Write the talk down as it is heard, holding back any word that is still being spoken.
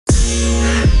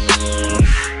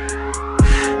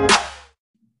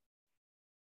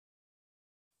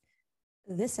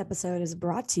This episode is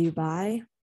brought to you by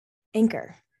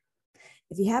Anchor.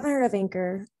 If you haven't heard of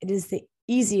Anchor, it is the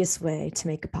easiest way to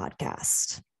make a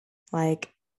podcast.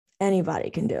 Like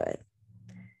anybody can do it.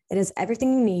 It is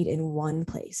everything you need in one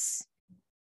place.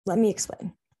 Let me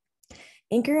explain.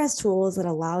 Anchor has tools that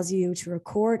allows you to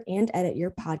record and edit your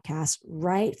podcast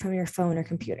right from your phone or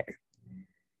computer.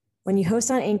 When you host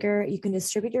on Anchor, you can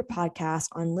distribute your podcast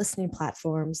on listening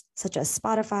platforms such as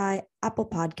Spotify, Apple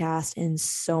Podcasts, and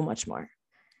so much more.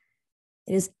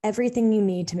 It is everything you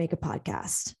need to make a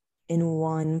podcast in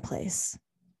one place.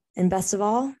 And best of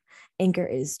all, Anchor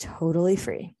is totally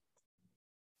free.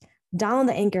 Download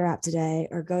the Anchor app today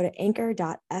or go to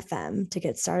anchor.fm to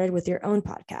get started with your own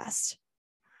podcast.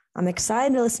 I'm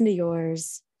excited to listen to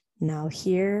yours. Now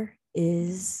here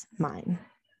is mine.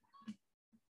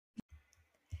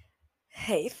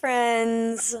 Hey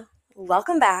friends,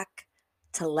 welcome back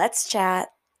to Let's Chat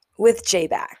with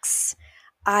J-Bax.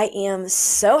 I am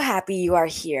so happy you are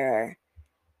here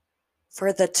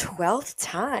for the 12th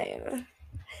time.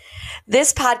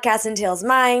 This podcast entails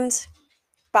mind,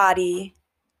 body,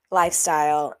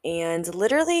 lifestyle, and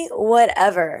literally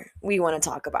whatever we want to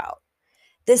talk about.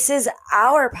 This is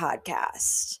our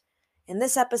podcast, and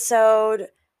this episode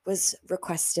was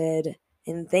requested,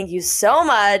 and thank you so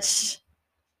much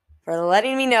for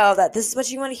letting me know that this is what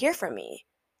you want to hear from me,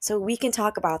 so we can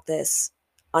talk about this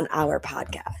on our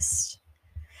podcast.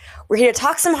 We're here to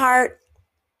talk some heart,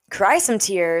 cry some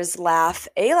tears, laugh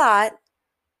a lot,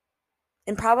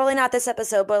 and probably not this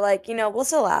episode, but we'll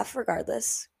still laugh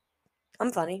regardless.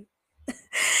 I'm funny.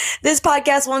 This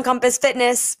podcast will encompass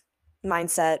fitness,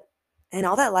 mindset, and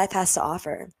all that life has to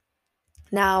offer.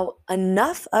 Now,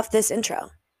 enough of this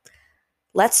intro.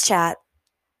 Let's chat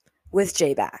with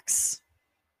J-Bax.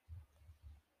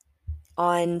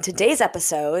 On today's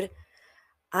episode,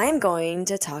 I'm going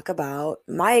to talk about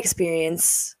my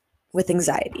experience with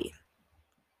anxiety.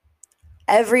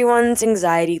 Everyone's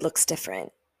anxiety looks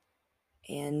different,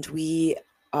 and we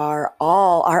are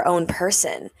all our own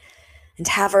person and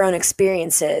have our own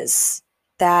experiences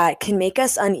that can make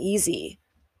us uneasy,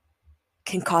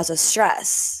 can cause us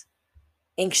stress,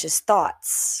 anxious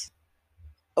thoughts,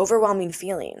 overwhelming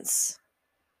feelings.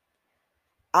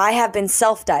 I have been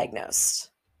self-diagnosed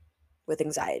with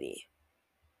anxiety,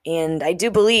 and I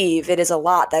do believe it is a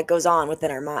lot that goes on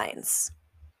within our minds.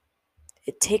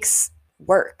 It takes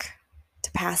work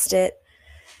to past it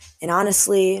and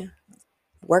honestly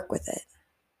work with it.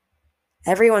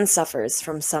 Everyone suffers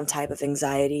from some type of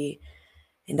anxiety,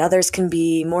 and others can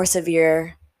be more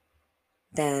severe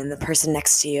than the person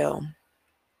next to you.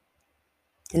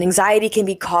 And anxiety can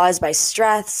be caused by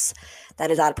stress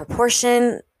that is out of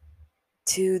proportion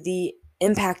to the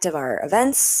impact of our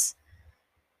events,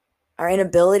 our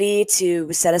inability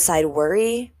to set aside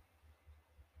worry,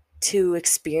 to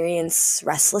experience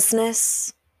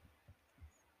restlessness.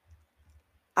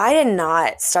 I did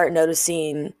not start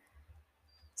noticing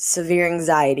severe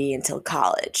anxiety until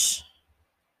college.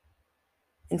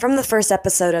 And from the first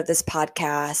episode of this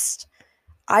podcast,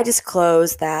 I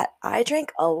disclosed that I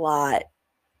drank a lot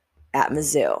at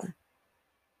Mizzou,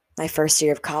 my first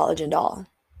year of college and all.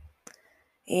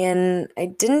 And I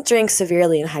didn't drink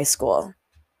severely in high school,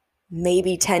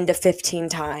 maybe 10 to 15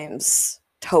 times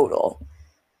total.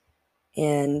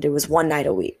 And it was one night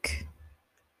a week.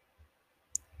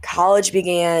 College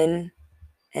began,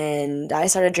 and I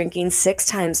started drinking 6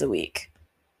 times a week.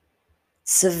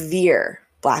 Severe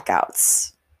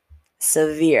blackouts,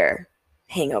 severe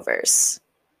hangovers,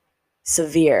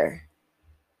 severe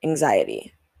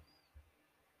anxiety.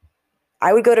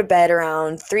 I would go to bed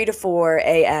around 3 to 4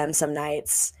 a.m. some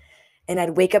nights, and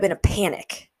I'd wake up in a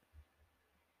panic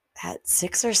at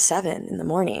 6 or 7 in the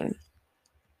morning,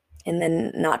 and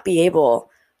then not be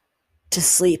able to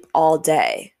sleep all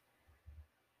day.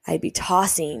 I'd be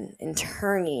tossing and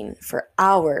turning for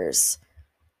hours,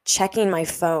 checking my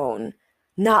phone,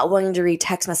 not wanting to read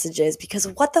text messages because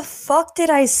what the fuck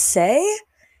did I say?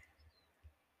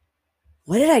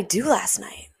 What did I do last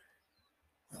night?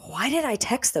 Why did I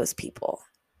text those people?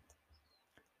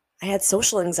 I had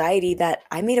social anxiety that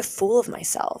I made a fool of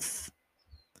myself.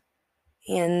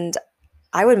 And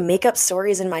I would make up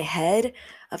stories in my head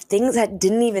of things that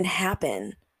didn't even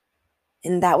happen.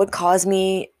 And that would cause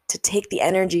me to take the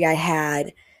energy I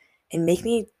had and make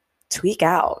me tweak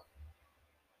out.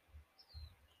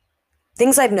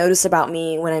 Things I've noticed about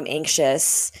me when I'm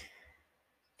anxious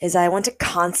is I want to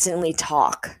constantly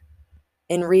talk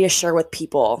and reassure with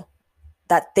people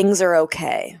that things are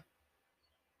okay.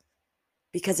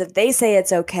 Because if they say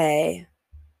it's okay,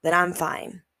 then I'm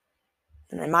fine.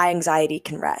 And then my anxiety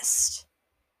can rest.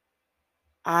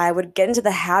 I would get into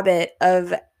the habit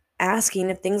of asking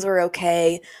if things were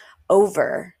okay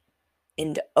over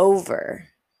and over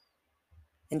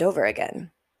and over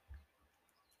again.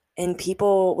 And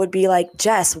people would be like,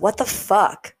 Jess, what the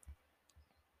fuck?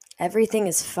 Everything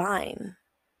is fine.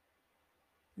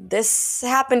 This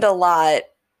happened a lot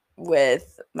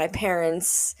with my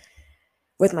parents,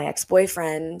 with my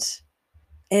ex-boyfriend.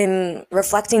 And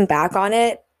reflecting back on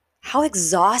it, how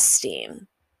exhausting.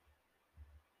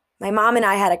 My mom and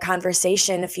I had a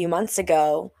conversation a few months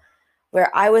ago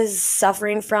where I was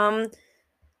suffering from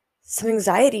some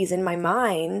anxieties in my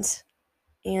mind,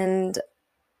 and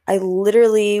I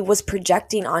literally was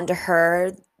projecting onto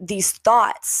her these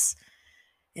thoughts.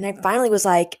 And I finally was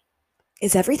like,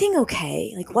 is everything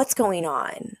okay? Like, what's going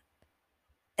on?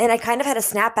 And I kind of had a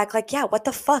snap back, like, yeah, what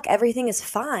the fuck? Everything is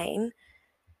fine.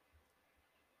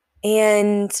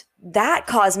 And that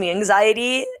caused me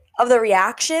anxiety of the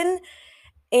reaction.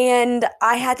 And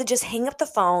I had to just hang up the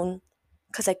phone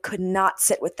because I could not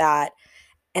sit with that.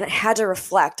 And I had to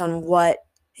reflect on what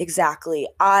exactly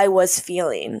I was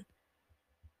feeling.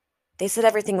 They said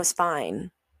everything was fine.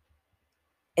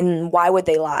 And why would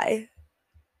they lie?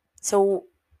 So,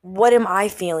 what am I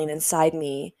feeling inside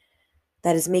me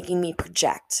that is making me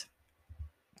project?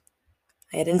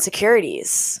 I had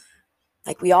insecurities,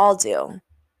 like we all do.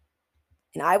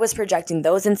 And I was projecting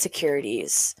those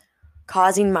insecurities,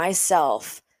 causing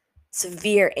myself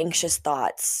severe anxious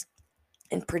thoughts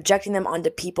and projecting them onto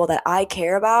people that I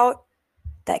care about,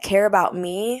 that care about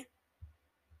me,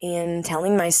 and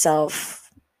telling myself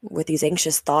with these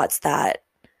anxious thoughts that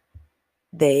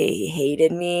they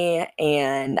hated me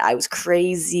and I was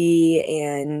crazy,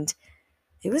 and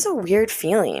it was a weird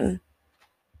feeling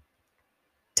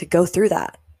to go through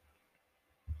that.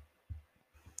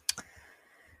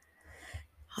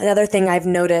 Another thing I've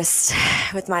noticed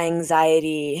with my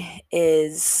anxiety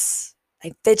is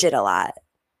I fidget a lot.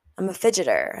 I'm a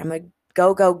fidgeter. I'm a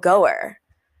goer.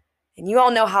 And you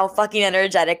all know how fucking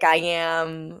energetic I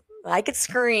am. I could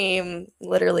scream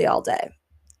literally all day.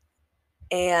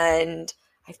 And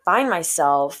I find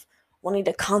myself wanting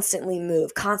to constantly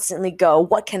move, constantly go.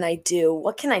 What can I do?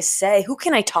 What can I say? Who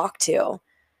can I talk to?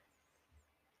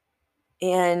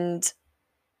 And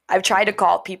I've tried to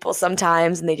call people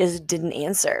sometimes and they just didn't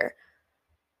answer.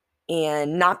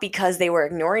 And not because they were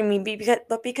ignoring me,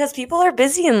 but because people are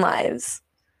busy in lives.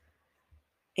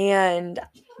 And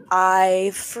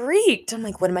I freaked. I'm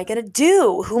like, what am I going to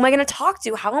do? Who am I going to talk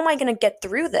to? How am I going to get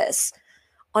through this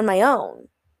on my own?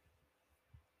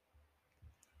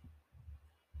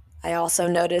 I also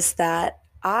noticed that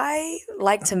I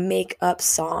like to make up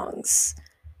songs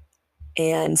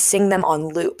and sing them on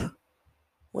loop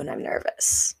when I'm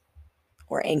nervous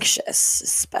or anxious,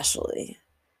 especially.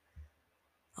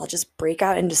 I'll just break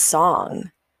out into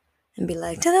song and be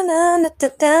like,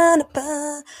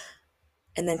 da-da-da-da-da-da-da,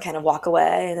 and then kind of walk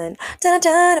away, and then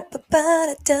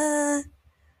da-da-da-da-da-da-da.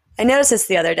 I noticed this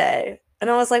the other day, and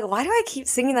I was like, why do I keep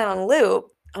singing that on loop?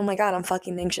 Oh my God, I'm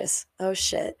fucking anxious. Oh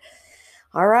shit.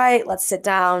 All right, let's sit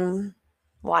down.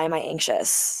 Why am I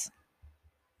anxious?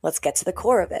 Let's get to the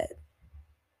core of it.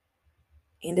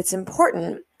 And it's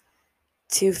important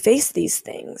to face these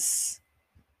things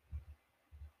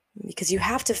because you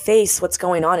have to face what's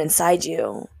going on inside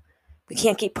you. We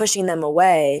can't keep pushing them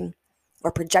away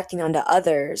or projecting onto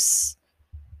others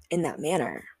in that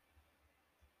manner.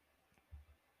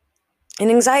 And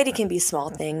anxiety can be small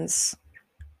things.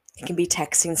 It can be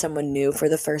texting someone new for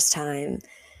the first time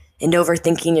and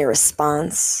overthinking your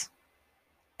response,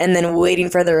 and then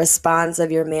waiting for the response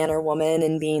of your man or woman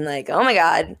and being like, oh my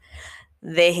God,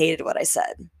 they hated what I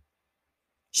said.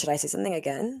 Should I say something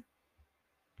again?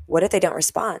 What if they don't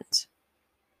respond?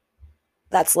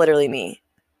 That's literally me.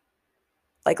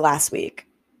 Like last week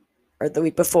or the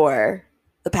week before,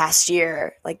 the past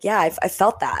year. Like, yeah, I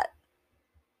felt that.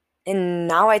 And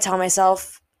now I tell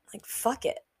myself, like, fuck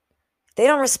it. If they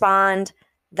don't respond,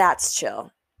 that's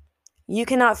chill. You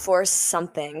cannot force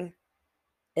something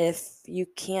if you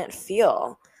can't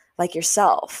feel like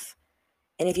yourself.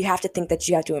 And if you have to think that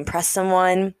you have to impress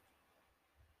someone,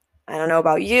 I don't know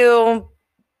about you,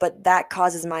 but that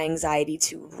causes my anxiety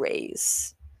to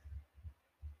raise.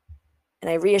 And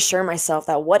I reassure myself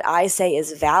that what I say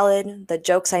is valid. The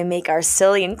jokes I make are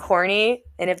silly and corny.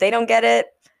 And if they don't get it,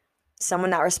 someone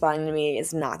not responding to me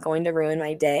is not going to ruin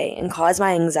my day and cause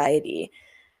my anxiety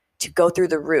to go through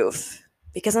the roof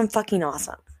because I'm fucking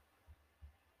awesome.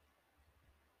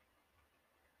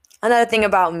 Another thing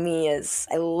about me is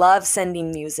I love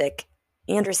sending music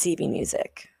and receiving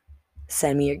music.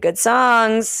 Send me your good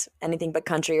songs, anything but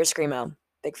country or screamo.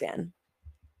 Big fan.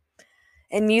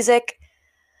 And music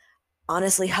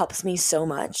honestly helps me so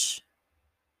much.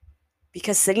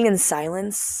 because sitting in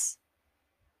silence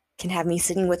can have me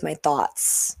sitting with my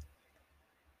thoughts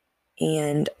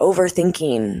and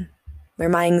overthinking, where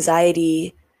my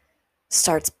anxiety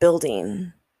starts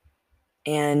building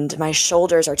and my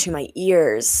shoulders are to my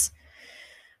ears,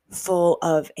 full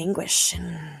of anguish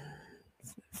and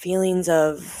feelings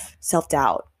of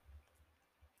self-doubt.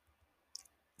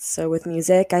 So with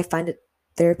music, I find it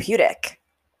therapeutic.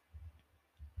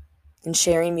 And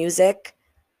sharing music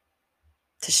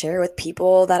to share with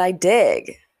people that I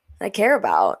dig, that I care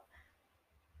about.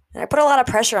 And I put a lot of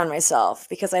pressure on myself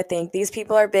because I think these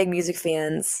people are big music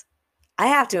fans. I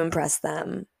have to impress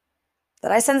them.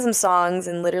 That I send some songs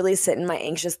and literally sit in my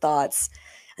anxious thoughts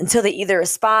until they either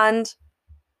respond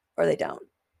or they don't.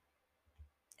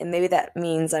 And maybe that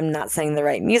means I'm not sending the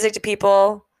right music to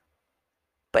people,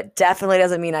 but definitely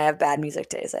doesn't mean I have bad music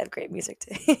taste. I have great music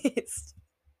taste.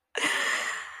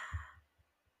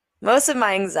 Most of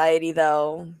my anxiety,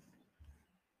 though,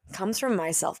 comes from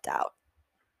my self-doubt.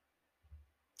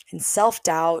 And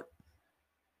self-doubt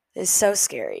is so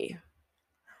scary.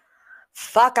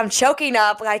 Fuck, I'm choking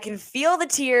up. I can feel the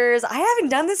tears. I haven't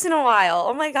done this in a while.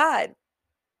 Oh my God.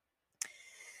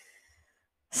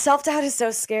 Self-doubt is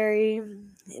so scary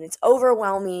and it's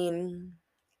overwhelming,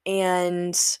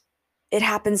 and it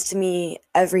happens to me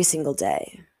every single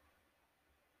day.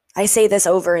 I say this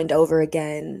over and over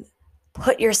again.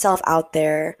 Put yourself out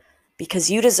there because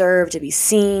you deserve to be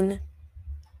seen.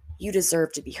 You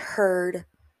deserve to be heard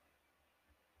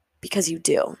because you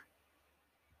do.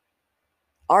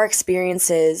 Our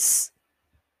experiences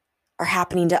are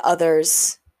happening to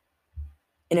others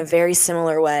in a very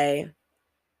similar way.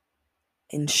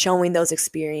 And showing those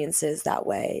experiences that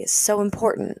way is so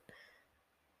important.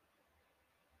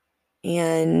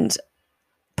 And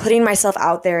putting myself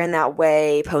out there in that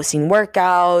way, posting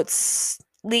workouts,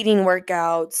 leading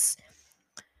workouts.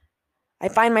 I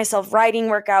find myself writing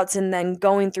workouts and then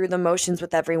going through the motions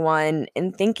with everyone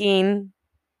and thinking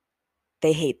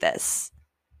they hate this.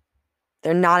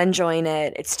 They're not enjoying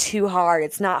it. It's too hard.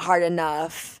 It's not hard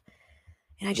enough.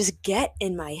 And I just get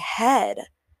in my head.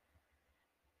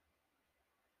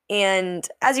 And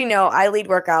as you know, I lead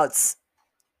workouts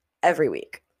every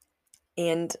week.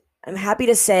 And I'm happy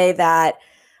to say that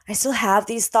I still have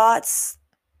these thoughts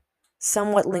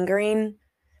somewhat lingering,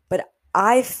 but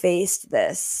I faced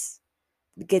this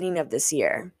beginning of this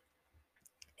year.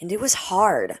 And it was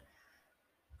hard.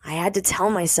 I had to tell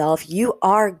myself, you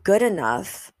are good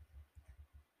enough.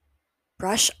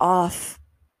 Brush off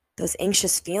those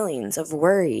anxious feelings of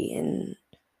worry and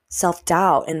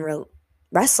self-doubt and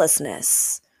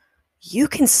restlessness. You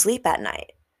can sleep at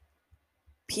night.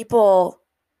 People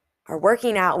are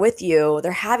working out with you.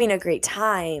 They're having a great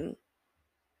time.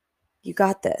 You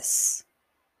got this.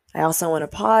 I also want to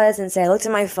pause and say I looked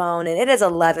at my phone and it is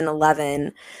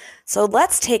 11:11. So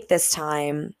let's take this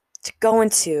time to go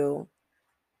into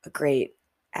a great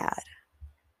ad.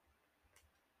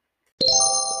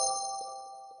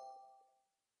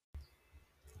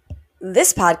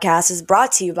 This podcast is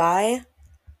brought to you by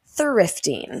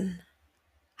thrifting.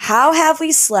 How have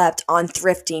we slept on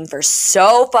thrifting for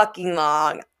so fucking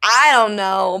long? I don't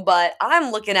know, but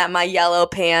I'm looking at my yellow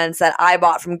pants that I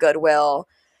bought from Goodwill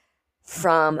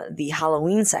from the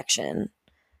Halloween section.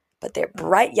 But they're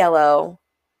bright yellow,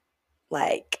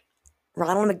 like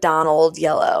Ronald McDonald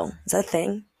yellow. Is that a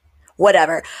thing?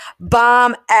 Whatever.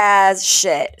 Bomb as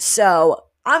shit. So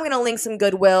I'm going to link some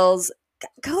Goodwills.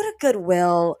 Go to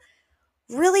Goodwill.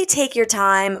 Really take your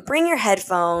time. Bring your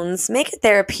headphones. Make it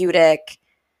therapeutic.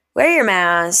 Wear your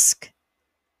mask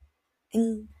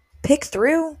and pick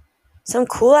through some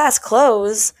cool ass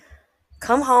clothes.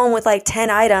 Come home with like 10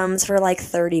 items for like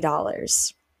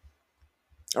 $30.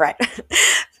 All right,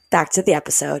 back to the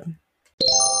episode.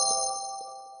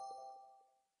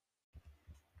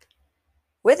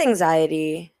 With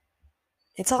anxiety,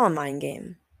 it's all a mind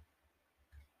game.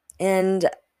 And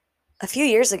a few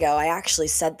years ago, I actually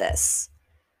said this.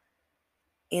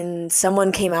 And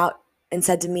someone came out and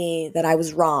said to me that I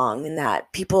was wrong and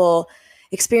that people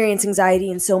experience anxiety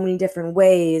in so many different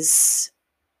ways,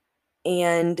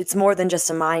 and it's more than just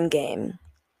a mind game.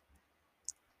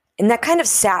 And that kind of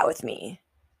sat with me.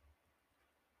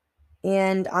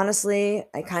 And honestly,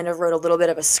 I kind of wrote a little bit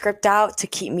of a script out to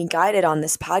keep me guided on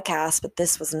this podcast, but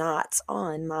this was not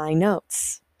on my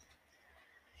notes.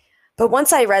 But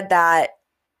once I read that,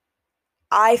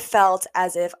 I felt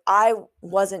as if I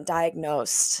wasn't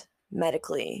diagnosed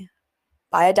medically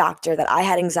by a doctor that I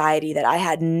had anxiety, that I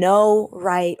had no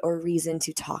right or reason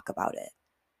to talk about it.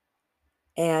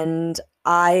 And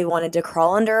I wanted to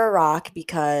crawl under a rock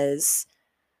because,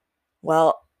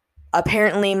 well,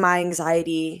 apparently my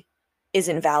anxiety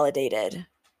isn't validated.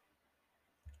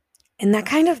 And that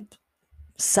kind of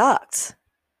sucked.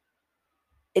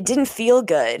 It didn't feel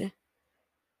good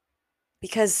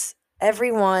because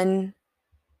everyone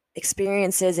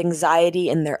experiences anxiety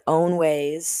in their own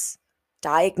ways,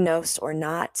 diagnosed or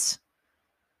not,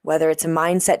 whether it's a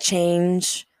mindset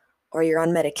change or you're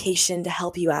on medication to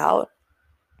help you out.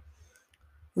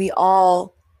 We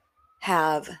all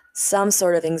have some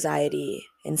sort of anxiety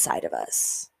inside of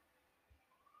us.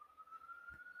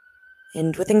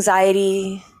 And with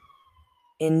anxiety,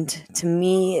 and to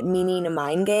me, it meaning a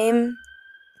mind game,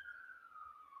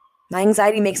 my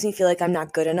anxiety makes me feel like I'm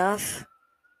not good enough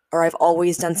or I've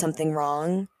always done something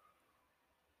wrong.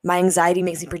 My anxiety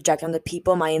makes me project onto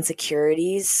people my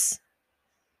insecurities.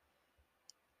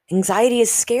 Anxiety is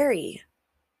scary,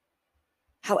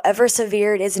 however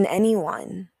severe it is in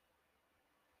anyone.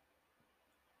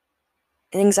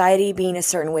 And anxiety being a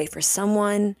certain way for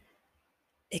someone,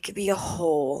 it could be a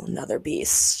whole nother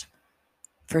beast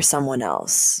for someone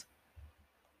else.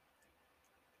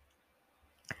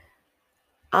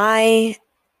 I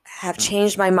have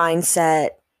changed my mindset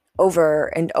over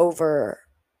and over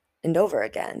and over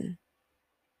again.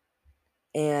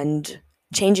 And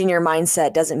changing your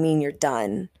mindset doesn't mean you're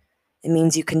done. It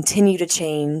means you continue to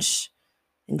change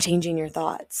and changing your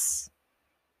thoughts.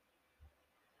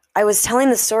 I was telling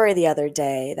the story the other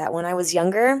day that when I was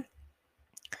younger,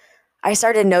 I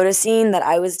started noticing that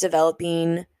I was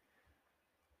developing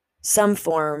some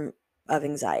form of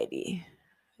anxiety,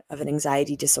 of an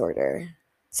anxiety disorder,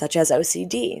 such as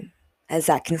OCD, as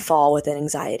that can fall within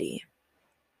anxiety.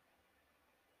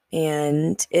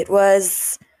 And it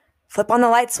was flip on the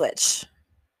light switch.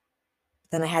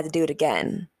 Then I had to do it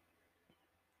again.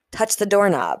 Touch the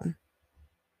doorknob,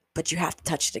 but you have to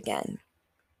touch it again.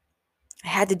 I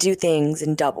had to do things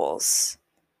in doubles.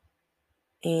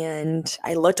 And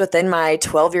I looked within my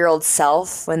 12-year-old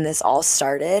self when this all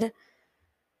started,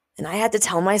 and I had to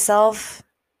tell myself,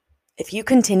 if you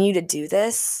continue to do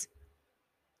this,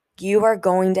 you are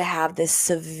going to have this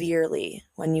severely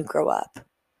when you grow up.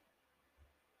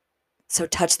 So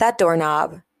touch that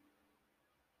doorknob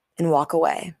and walk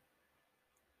away.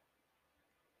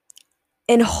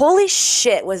 And holy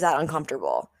shit, was that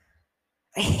uncomfortable.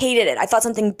 I hated it. I thought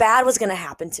something bad was going to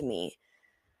happen to me.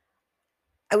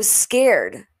 I was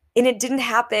scared, and it didn't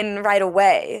happen right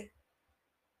away.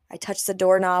 I touched the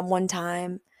doorknob one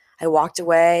time. I walked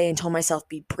away and told myself,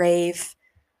 be brave.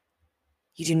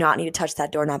 You do not need to touch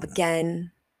that doorknob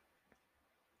again.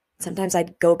 Sometimes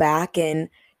I'd go back and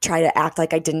try to act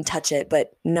like I didn't touch it,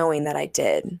 but knowing that I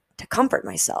did, to comfort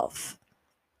myself.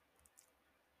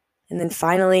 And then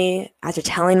finally, after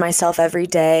telling myself every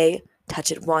day,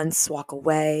 touch it once, walk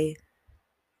away,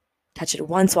 touch it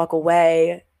once, walk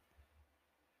away,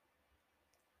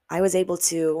 I was able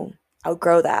to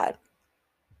outgrow that.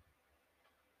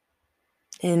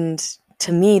 And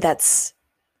to me, that's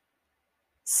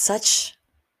such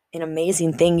an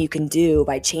amazing thing you can do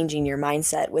by changing your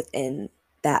mindset within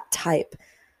that type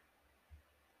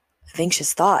of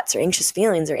anxious thoughts or anxious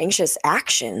feelings or anxious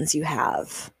actions you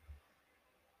have.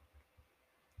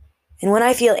 And when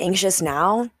I feel anxious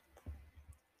now,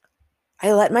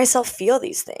 I let myself feel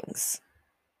these things.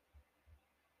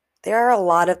 There are a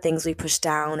lot of things we push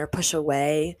down or push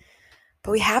away,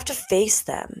 but we have to face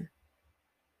them,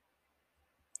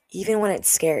 even when it's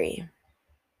scary.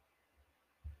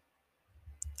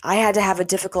 I had to have a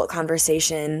difficult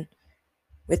conversation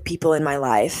with people in my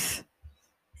life,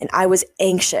 and I was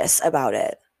anxious about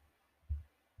it.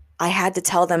 I had to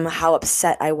tell them how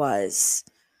upset I was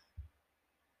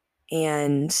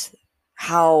and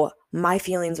how my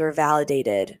feelings were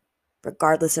validated,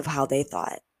 regardless of how they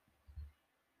thought.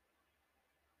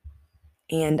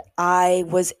 And I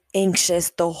was anxious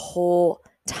the whole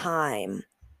time.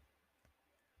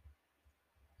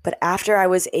 But after I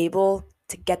was able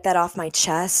to get that off my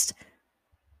chest,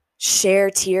 share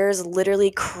tears,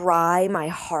 literally cry my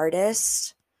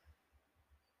hardest,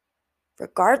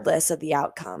 regardless of the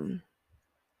outcome,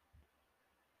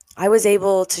 I was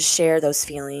able to share those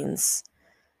feelings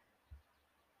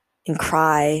and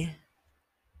cry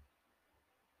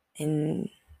and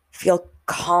feel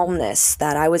calmness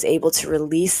that I was able to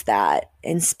release that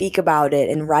and speak about it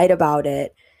and write about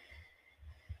it,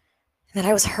 and that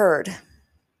I was heard.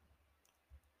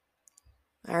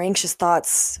 Our anxious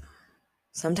thoughts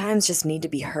sometimes just need to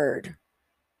be heard.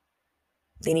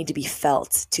 They need to be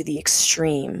felt to the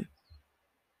extreme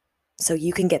so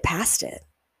you can get past it.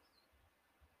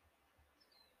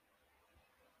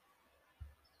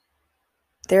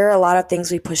 There are a lot of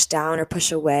things we push down or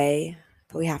push away,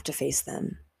 but we have to face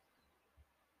them.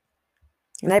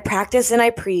 And I practice and I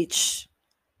preach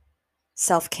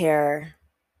self-care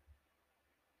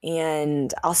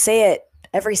And I'll say it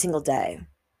every single day.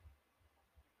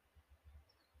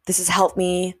 This has helped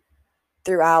me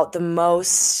throughout the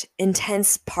most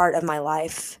intense part of my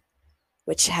life,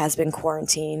 which has been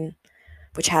quarantine,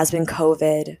 which has been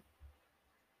COVID.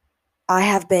 I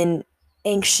have been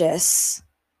anxious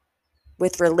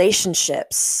with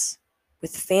relationships,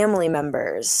 with family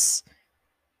members,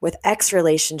 with ex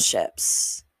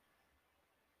relationships,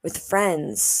 with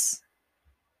friends,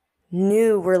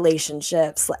 new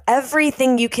relationships,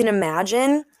 everything you can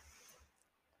imagine.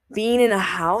 Being in a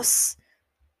house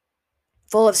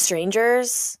full of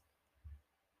strangers,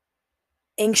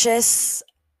 anxious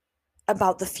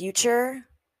about the future,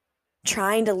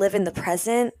 trying to live in the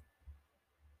present.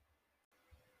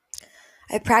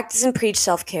 I practice and preach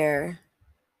self-care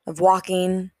of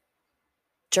walking,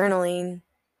 journaling,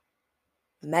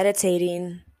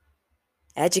 meditating,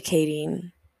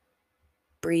 educating,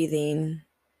 breathing,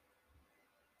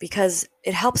 because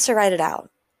it helps to write it out,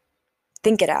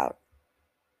 think it out,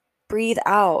 breathe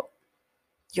out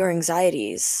your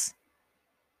anxieties.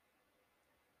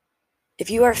 If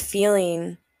you are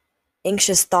feeling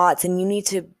anxious thoughts and you need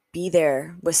to be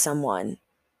there with someone,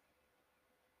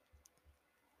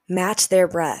 match their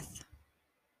breath.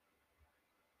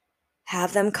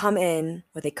 Have them come in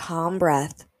with a calm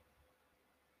breath.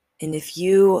 And if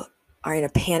you are in a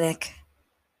panic,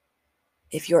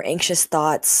 if your anxious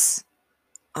thoughts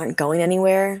aren't going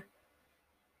anywhere,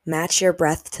 match your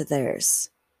breath to theirs.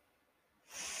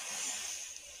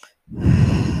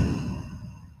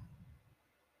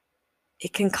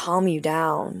 It can calm you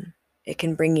down. It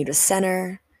can bring you to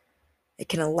center. It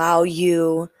can allow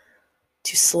you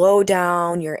to slow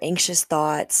down your anxious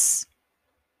thoughts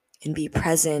and be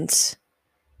present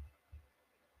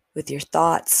with your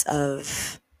thoughts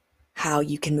of how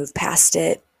you can move past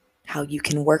it, how you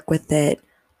can work with it,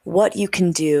 what you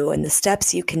can do, and the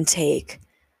steps you can take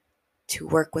to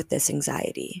work with this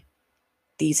anxiety,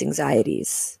 these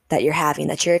anxieties that you're having,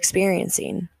 that you're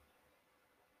experiencing.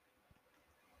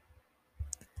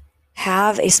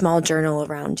 Have a small journal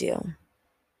around you.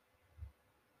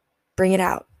 Bring it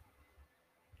out.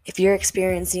 If you're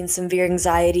experiencing severe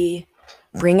anxiety,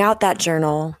 bring out that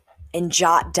journal and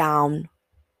jot down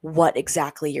what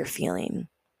exactly you're feeling.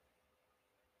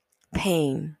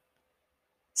 Pain,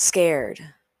 scared,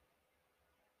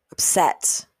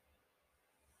 upset,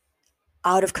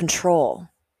 out of control.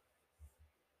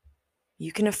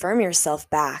 You can affirm yourself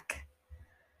back.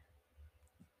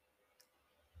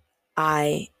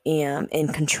 I am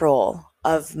in control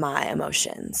of my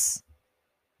emotions,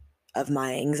 of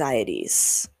my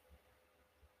anxieties.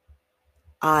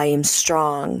 I am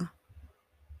strong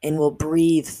and will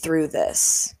breathe through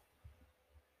this.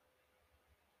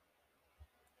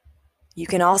 You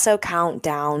can also count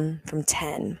down from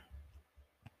 10.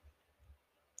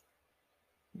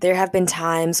 There have been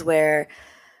times where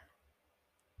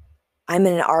I'm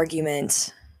in an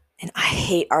argument and I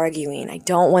hate arguing. I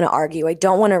don't want to argue. I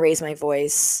don't want to raise my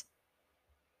voice.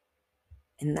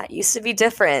 And that used to be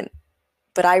different.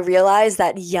 But I realized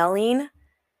that yelling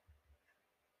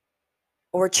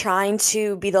or trying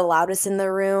to be the loudest in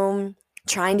the room,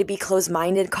 trying to be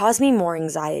closed-minded, caused me more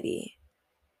anxiety.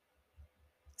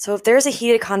 So if there's a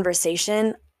heated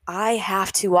conversation, I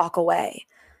have to walk away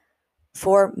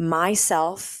for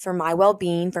myself, for my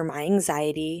well-being, for my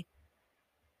anxiety,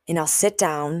 and I'll sit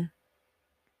down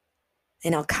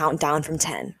and I'll count down from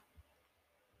 10.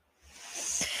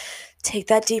 Take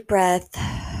that deep breath.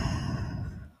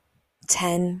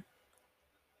 10,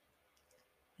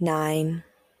 9,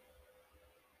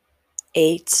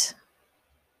 8,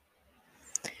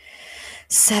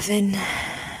 7,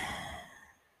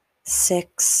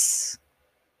 6,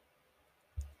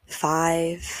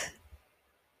 5,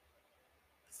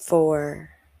 4,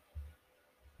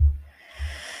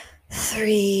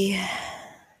 3,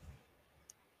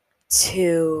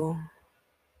 2,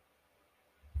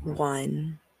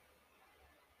 1.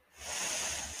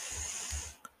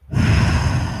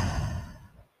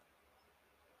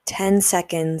 Ten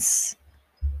seconds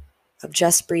of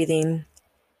just breathing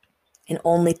and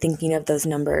only thinking of those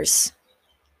numbers.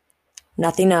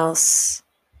 Nothing else,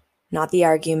 not the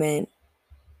argument,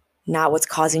 not what's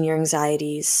causing your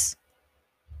anxieties.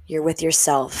 You're with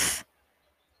yourself.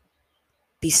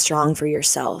 Be strong for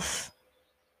yourself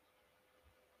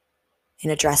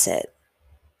and address it.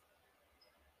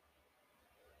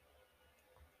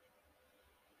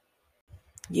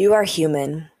 You are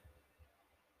human.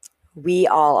 We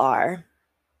all are.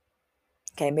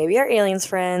 Okay, maybe our aliens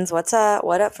friends. What's up?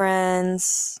 What up,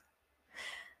 friends?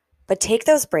 But take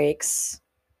those breaks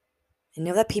and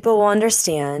know that people will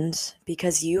understand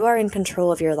because you are in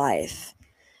control of your life.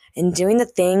 And doing the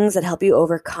things that help you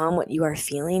overcome what you are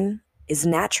feeling is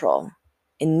natural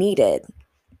and needed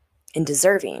and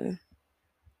deserving.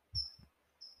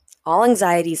 All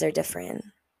anxieties are different,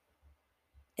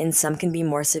 and some can be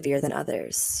more severe than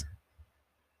others.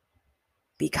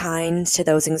 Be kind to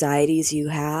those anxieties you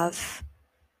have,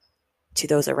 to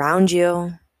those around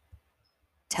you.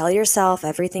 Tell yourself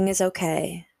everything is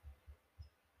okay,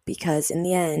 because in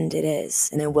the end it is,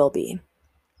 and it will be.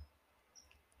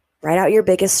 Write out your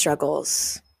biggest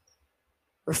struggles,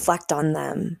 reflect on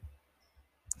them,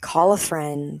 call a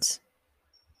friend,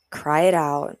 cry it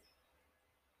out,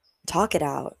 talk it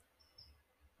out,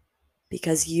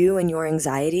 because you and your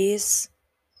anxieties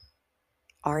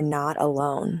are not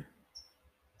alone.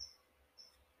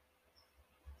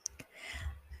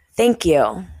 Thank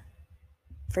you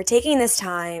for taking this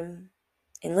time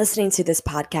and listening to this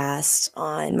podcast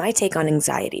on my take on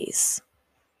anxieties.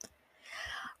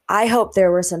 I hope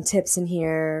there were some tips in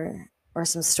here or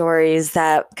some stories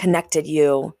that connected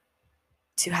you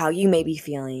to how you may be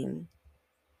feeling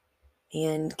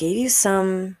and gave you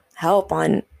some help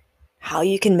on how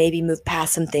you can maybe move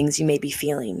past some things you may be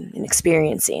feeling and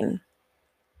experiencing.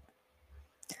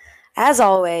 As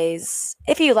always,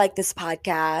 if you like this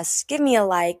podcast, give me a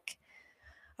like,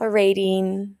 a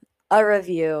rating, a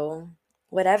review,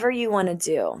 whatever you want to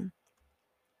do.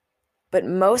 But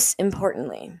most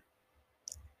importantly,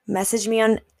 message me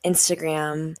on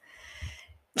Instagram,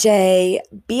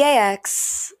 JBAXFIT,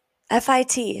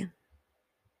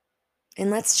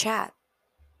 and let's chat.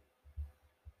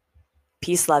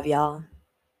 Peace, love, y'all.